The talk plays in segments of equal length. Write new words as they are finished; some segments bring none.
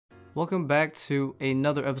Welcome back to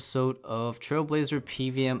another episode of Trailblazer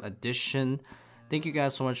PVM Edition. Thank you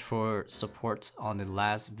guys so much for support on the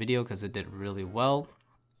last video because it did really well.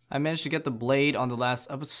 I managed to get the blade on the last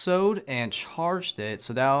episode and charged it,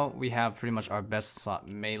 so now we have pretty much our best slot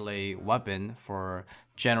melee weapon for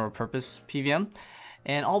general purpose PVM.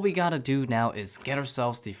 And all we gotta do now is get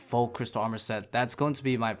ourselves the full crystal armor set. That's going to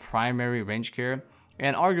be my primary range gear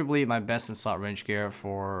and arguably my best in slot range gear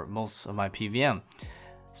for most of my PVM.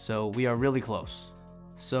 So we are really close.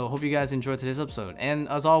 So hope you guys enjoyed today's episode. And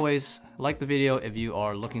as always, like the video if you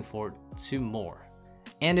are looking forward to more.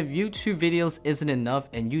 And if YouTube videos isn't enough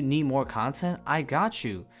and you need more content, I got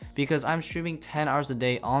you. Because I'm streaming 10 hours a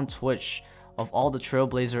day on Twitch of all the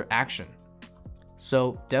Trailblazer action.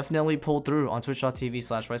 So definitely pull through on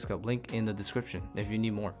twitch.tv/ricecup, link in the description if you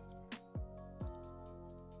need more.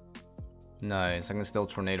 Nice, I can still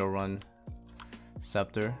tornado run.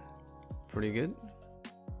 Scepter, pretty good.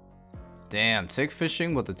 Damn, tick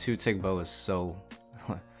fishing with the 2-tick bow is so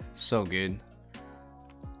good.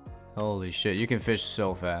 Holy shit, you can fish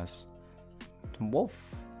so fast.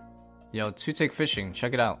 Wolf. Yo, 2-tick fishing,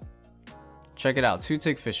 check it out. Check it out,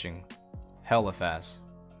 2-tick fishing. Hella fast.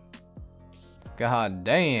 God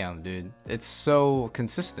damn, dude. It's so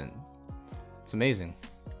consistent. It's amazing.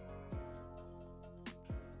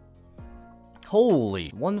 Holy,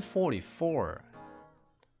 144.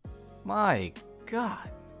 My god.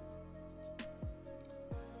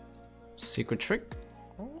 Secret trick?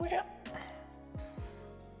 Oh yeah.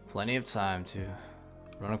 Plenty of time to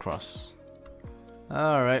run across.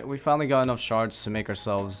 Alright, we finally got enough shards to make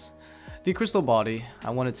ourselves the crystal body.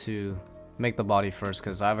 I wanted to make the body first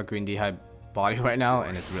because I have a green D-hide body right now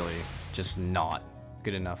and it's really just not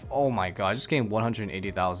good enough. Oh my god, I just gained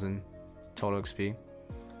 180,000 total XP.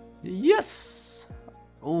 Yes!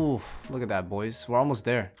 Ooh, look at that, boys. We're almost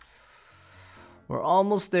there. We're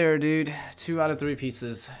almost there, dude. 2 out of 3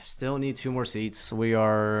 pieces. Still need 2 more seats. We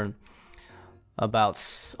are about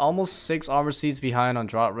almost 6 armor seats behind on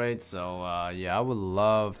drop rate. So, yeah, I would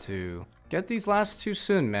love to get these last 2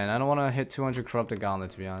 soon, man. I don't want to hit 200 corrupted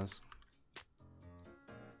gauntlet, to be honest.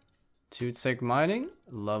 2-tick mining.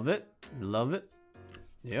 Love it. Love it.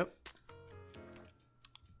 Yep.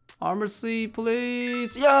 Armor seat,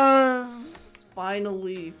 please. Yes!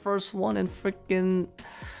 Finally. First one in freaking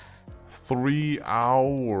 3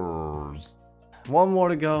 hours. One more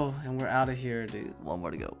to go and we're out of here, dude. One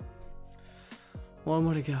more to go. One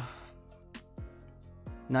more to go.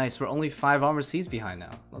 Nice, we're only 5 armor seats behind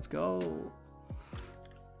now. Let's go.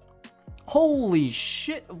 Holy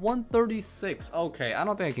shit, 136. Okay, I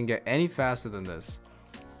don't think I can get any faster than this.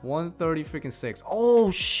 130 freaking 6.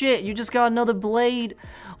 Oh shit, you just got another blade.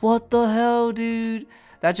 What the hell, dude?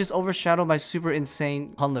 That just overshadowed my super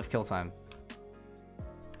insane Hunlift kill time.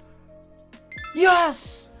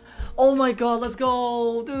 Yes! Oh my god, let's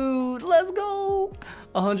go, dude. Let's go.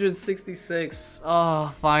 166. Oh,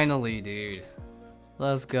 finally, dude.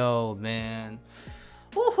 Let's go, man.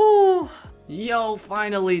 Woohoo! Yo,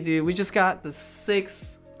 finally, dude. We just got the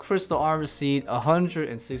 6 crystal armor seat,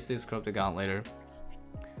 166 corrupted gauntlet later.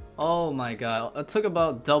 Oh my god. It took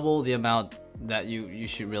about double the amount that you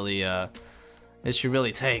should really it should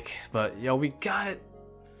really take. But yo, we got it.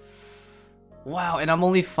 Wow, and I'm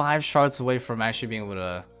only 5 shards away from actually being able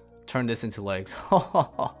to turn this into legs.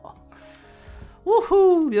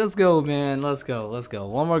 Woohoo! Let's go, man. Let's go. Let's go.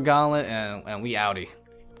 One more gauntlet and we outie.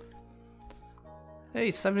 Hey,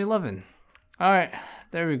 7-11. Alright,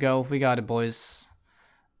 there we go. We got it, boys.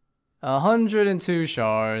 102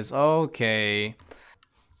 shards. Okay.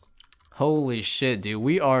 Holy shit, dude.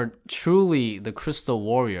 We are truly the Crystal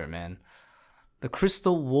Warrior, man. The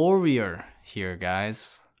Crystal Warrior here,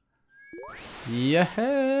 guys.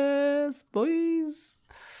 Yes, boys.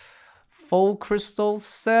 Full crystal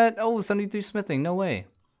set. Oh, 73 smithing. No way.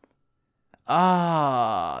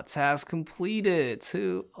 Ah, task completed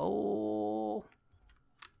too. Oh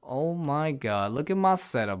my god. Look at my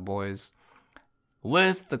setup, boys.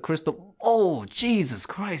 With the crystal. Oh, Jesus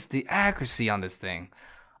Christ. The accuracy on this thing.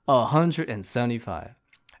 175.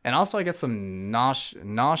 And also I get some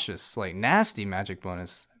nauseous, like nasty magic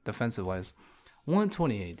bonus defensive wise.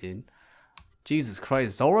 128, dude. Jesus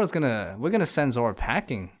Christ, we're gonna send Zora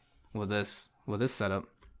packing with this setup.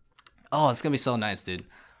 Oh, it's gonna be so nice, dude.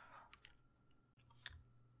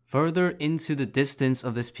 Further into the distance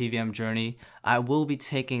of this PVM journey, I will be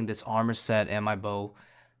taking this armor set and my bow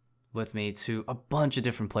with me to a bunch of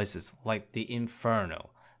different places, like the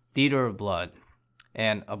Inferno, Theater of Blood,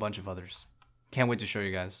 and a bunch of others. Can't wait to show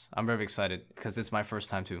you guys. I'm very excited because it's my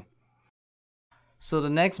first time too. So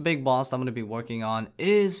the next big boss I'm going to be working on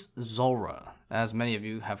is Zora, as many of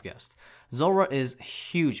you have guessed. Zora is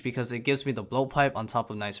huge because it gives me the blowpipe on top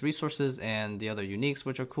of nice resources and the other uniques,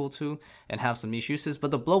 which are cool too, and have some niche uses.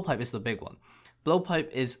 But the blowpipe is the big one. Blowpipe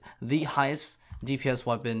is the highest DPS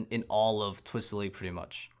weapon in all of Twisted League pretty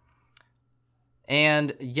much.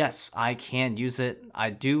 And yes, I can use it. I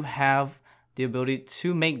do have the ability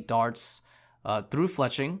to make darts through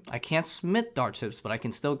fletching. I can't smith dart tips, but I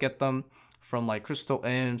can still get them from like Crystal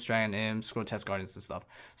Imps, Dragon Imps, Grotesque Guardians and stuff.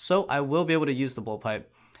 So I will be able to use the blowpipe.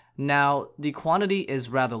 Now, the quantity is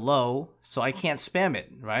rather low, so I can't spam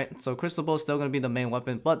it, right? So Crystal Bow is still going to be the main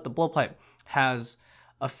weapon, but the blowpipe has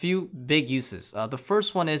a few big uses. The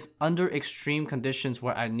first one is under extreme conditions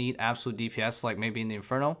where I need absolute DPS, like maybe in the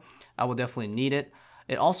Inferno, I will definitely need it.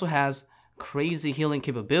 It also has crazy healing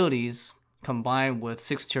capabilities combined with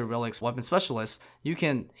 6-tier relics weapon specialists. You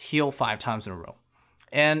can heal 5 times in a row.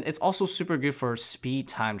 And it's also super good for speed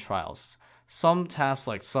time trials. Some tasks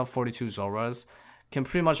like sub 42 Zoras can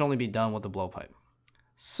pretty much only be done with the blowpipe.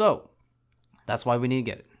 So that's why we need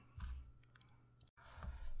to get it.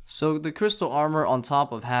 So the crystal armor, on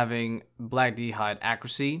top of having black d'hide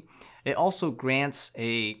accuracy, it also grants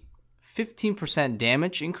a 15%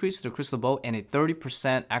 damage increase to the crystal bow and a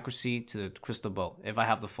 30% accuracy to the crystal bow if I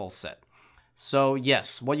have the full set. So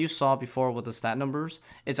yes, what you saw before with the stat numbers,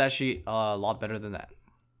 it's actually a lot better than that.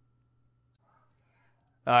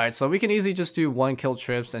 Alright, so we can easily just do 1 kill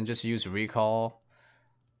trips and just use recall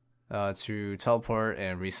to teleport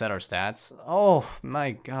and reset our stats. Oh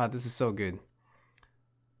my god, this is so good.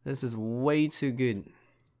 This is way too good.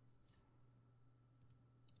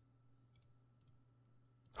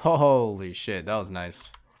 Holy shit, that was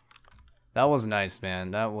nice. That was nice,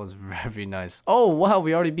 man. That was very nice. Oh wow,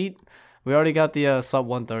 we already got the sub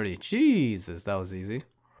 130. Jesus, that was easy.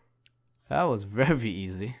 That was very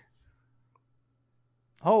easy.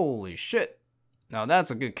 Holy shit. Now that's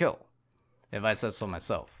a good kill, if I said so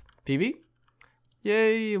myself. PB?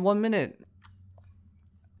 Yay, 1 minute.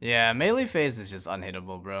 Yeah, melee phase is just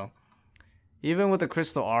unhittable, bro. Even with the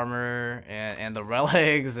crystal armor and the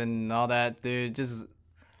relics and all that, dude, just...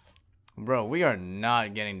 Bro, we are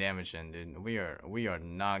not getting damage in, dude. We are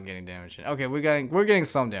not getting damage in. Okay, we're getting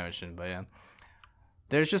some damage in, but yeah.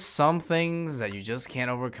 There's just some things that you just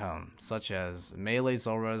can't overcome, such as melee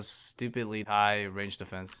Zora's stupidly high range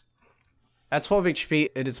defense. At 12 HP,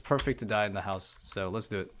 it is perfect to die in the house, so let's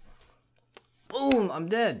do it. Boom, I'm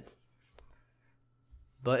dead.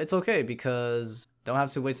 But it's okay because don't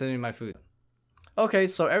have to waste any of my food. Okay,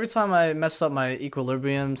 so every time I mess up my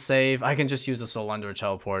equilibrium save, I can just use a Soul Ender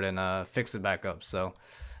teleport and fix it back up. So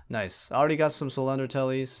nice. I already got some Soul Ender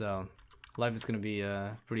tellies, so life is gonna be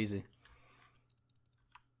pretty easy.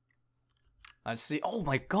 I see. Oh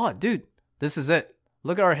my god, dude, this is it.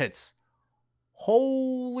 Look at our hits.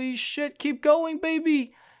 Holy shit! Keep going,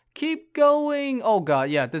 baby. Keep going. Oh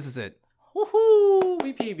god, yeah, this is it. Woohoo!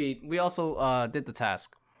 We PB'd. We also did the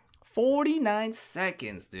task. 49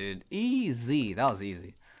 seconds, dude. Easy. That was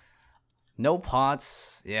easy. No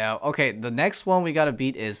pots. Yeah, okay. The next one we gotta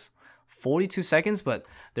beat is 42 seconds, but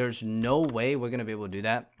there's no way we're gonna be able to do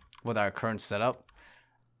that with our current setup.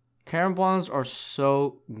 Karen bombs are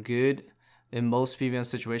so good in most PVM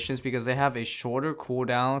situations because they have a shorter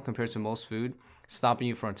cooldown compared to most food, stopping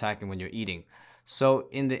you from attacking when you're eating. So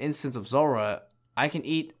in the instance of Zora, I can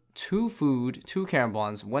eat 2 Karen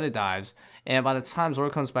bombs when it dives, and by the time Zora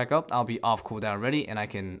comes back up, I'll be off cooldown ready and I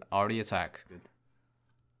can already attack.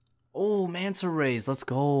 Oh, Manta Rays, let's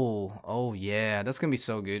go. Oh yeah, that's gonna be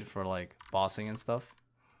so good for like bossing and stuff.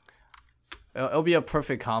 It'll be a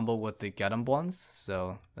perfect combo with the Getum ones,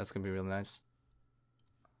 so that's gonna be really nice.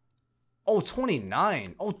 Oh,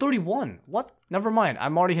 29. Oh, 31. What? Never mind.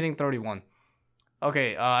 I'm already hitting 31.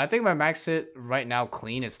 Okay, I think my max hit right now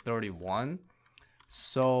clean is 31.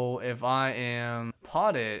 So if I am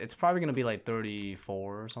potted, it's probably going to be like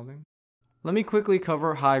 34 or something. Let me quickly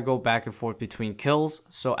cover how I go back and forth between kills.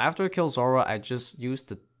 So after I kill Zora, I just use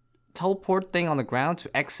the teleport thing on the ground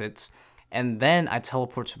to exit. And then I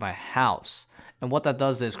teleport to my house. And what that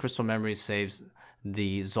does is Crystal Memory saves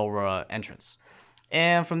the Zora entrance.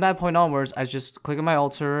 And from that point onwards, I just click on my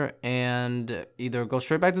altar and either go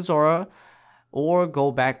straight back to Zora or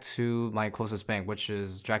go back to my closest bank, which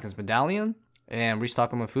is Dragon's Medallion, and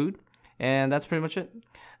restock on my food. And that's pretty much it.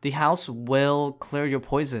 The house will clear your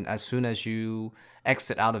poison as soon as you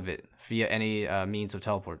exit out of it via any means of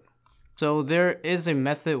teleport. So there is a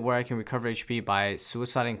method where I can recover HP by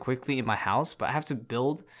suiciding quickly in my house, but I have to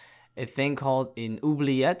build a thing called an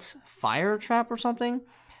oubliette fire trap or something.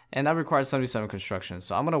 And that requires 77 construction.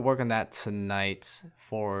 So I'm going to work on that tonight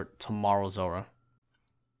for tomorrow's Zora.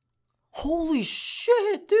 Holy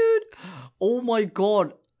shit, dude. Oh my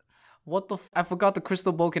god. What the I forgot the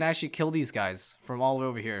crystal bow can actually kill these guys from all the way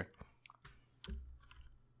over here.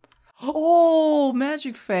 Oh,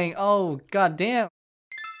 magic fang. Oh, god damn.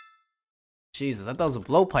 Jesus, I thought it was a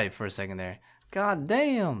blowpipe for a second there. God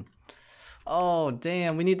damn. Oh,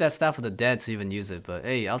 damn. We need that staff of the dead to even use it. But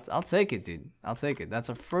hey, I'll take it, dude. I'll take it. That's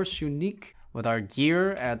our first unique with our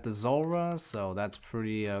gear at the Zora. So that's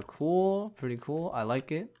pretty cool. Pretty cool. I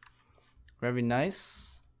like it. Very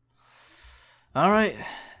nice. Alright.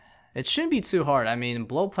 It shouldn't be too hard. I mean,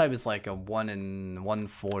 blowpipe is like a 1 in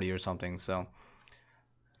 140 or something. So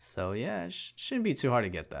yeah, it shouldn't be too hard to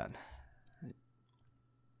get that.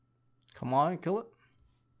 Come on, kill it.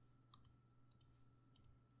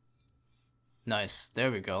 Nice. There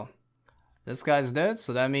we go. This guy's dead,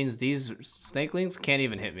 so that means these snakelings can't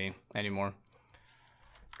even hit me anymore.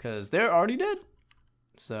 Because they're already dead.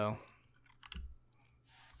 So.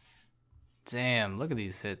 Damn, look at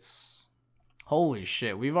these hits. Holy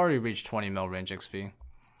shit, we've already reached 20 mil range XP.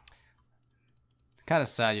 Kind of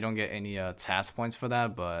sad you don't get any task points for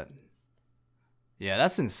that, but yeah,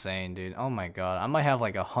 that's insane, dude. Oh my god, I might have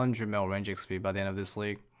like 100 mil range XP by the end of this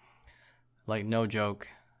league. Like, no joke.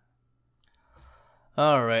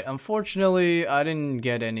 Alright, unfortunately, I didn't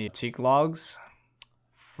get any teak logs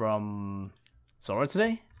from Zora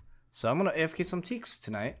today. So I'm gonna AFK some teaks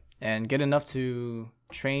tonight and get enough to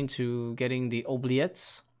train to getting the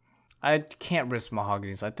oubliettes. I can't risk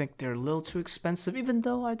mahoganies. I think they're a little too expensive, even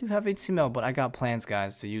though I do have 18 mil, but I got plans,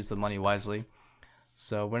 guys, to use the money wisely.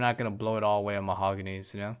 So we're not gonna blow it all away on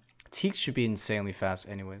mahoganies, you know? Teaks should be insanely fast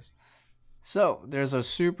anyways. So there's a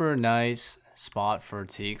super nice spot for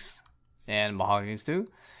teaks and mahoganies too.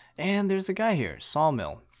 And there's a guy here,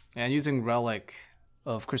 Sawmill. And using Relic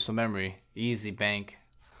of Crystal Memory, easy bank,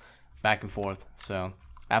 back and forth. So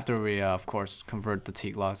after we, of course, convert the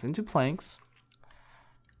teak logs into planks,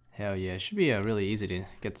 hell yeah, it should be really easy to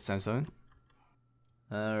get the sandstone.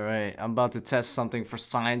 Alright, I'm about to test something for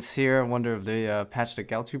science here. I wonder if they patched the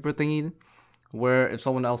Galtuber thingy, where if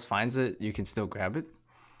someone else finds it, you can still grab it.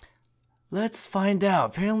 Let's find out.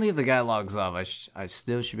 Apparently if the guy logs off, I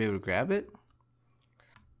still should be able to grab it.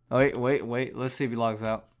 Oh, wait. Let's see if he logs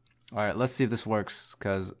out. Alright, let's see if this works,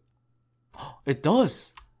 because it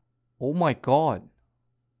does! Oh my god.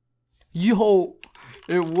 Yo!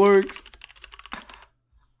 It works!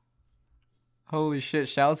 Holy shit,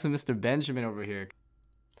 shout out to Mr. Benjamin over here.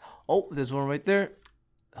 Oh, there's one right there.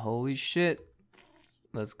 Holy shit.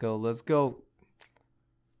 Let's go, let's go.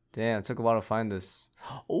 Damn, it took a while to find this.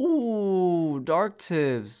 Oh, dark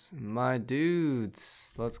tips. My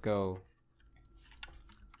dudes. Let's go.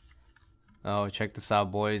 Oh, check this out,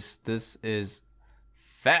 boys. This is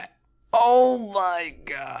fat. Oh my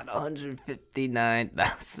god,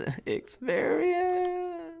 159,000 experience.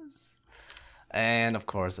 And of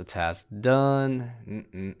course, a task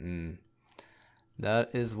done.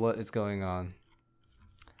 That is what is going on.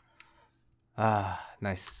 Ah,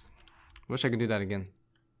 nice. Wish I could do that again.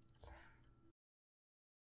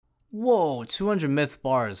 Whoa, 200 myth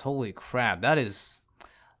bars. Holy crap. That's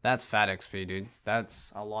fat XP, dude.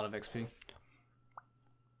 That's a lot of XP.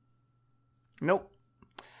 Nope.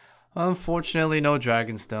 Unfortunately, no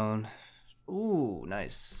Dragonstone. Ooh,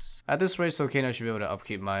 nice. At this rate, Sokano should be able to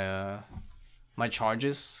upkeep my my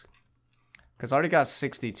charges, because I already got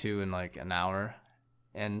 62 in like an hour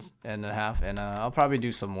and a half, and I'll probably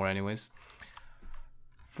do some more anyways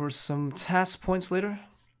for some task points later.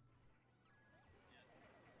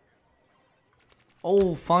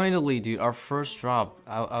 Oh, finally, dude, our first drop.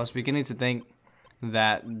 I was beginning to think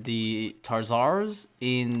that the Tarzars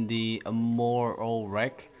in the Immoral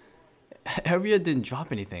Wreck area didn't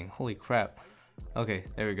drop anything. Holy crap. Okay,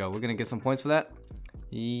 there we go. We're gonna get some points for that.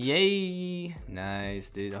 Yay! Nice,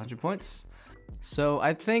 dude. 100 points. So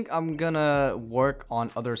I think I'm gonna work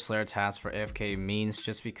on other Slayer tasks for AFK means,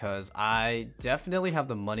 just because I definitely have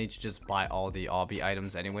the money to just buy all the obby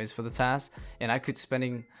items anyways for the task, and I could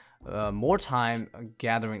spending more time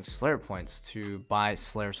gathering Slayer points to buy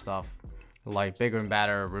Slayer stuff like bigger and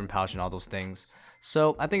badder, rune pouch, and all those things.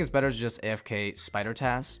 So I think it's better to just AFK spider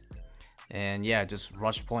tasks, and yeah, just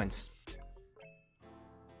rush points.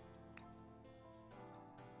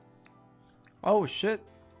 Oh shit.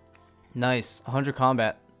 Nice. 100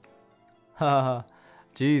 combat. Haha.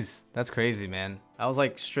 Jeez, that's crazy, man. I was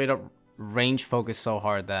like straight up range focused so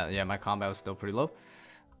hard that yeah, my combat was still pretty low.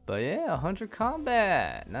 But yeah, 100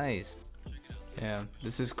 combat. Nice. Yeah,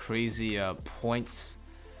 this is crazy points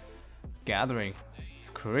gathering.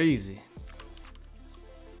 Crazy.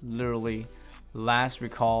 Literally last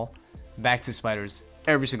recall back to spiders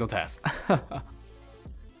every single task.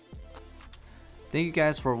 Thank you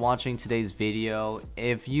guys for watching today's video.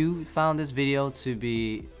 If you found this video to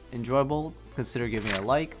be enjoyable, consider giving it a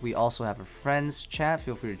like. We also have a friends chat.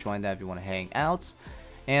 Feel free to join that if you want to hang out.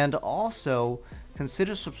 And also,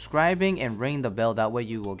 consider subscribing and ringing the bell. That way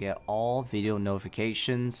you will get all video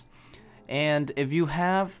notifications. And if you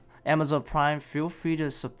have Amazon Prime, feel free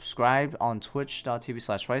to subscribe on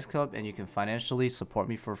twitch.tv/RiceCup, and you can financially support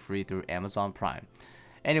me for free through Amazon Prime.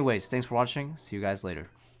 Anyways, thanks for watching. See you guys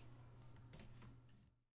later.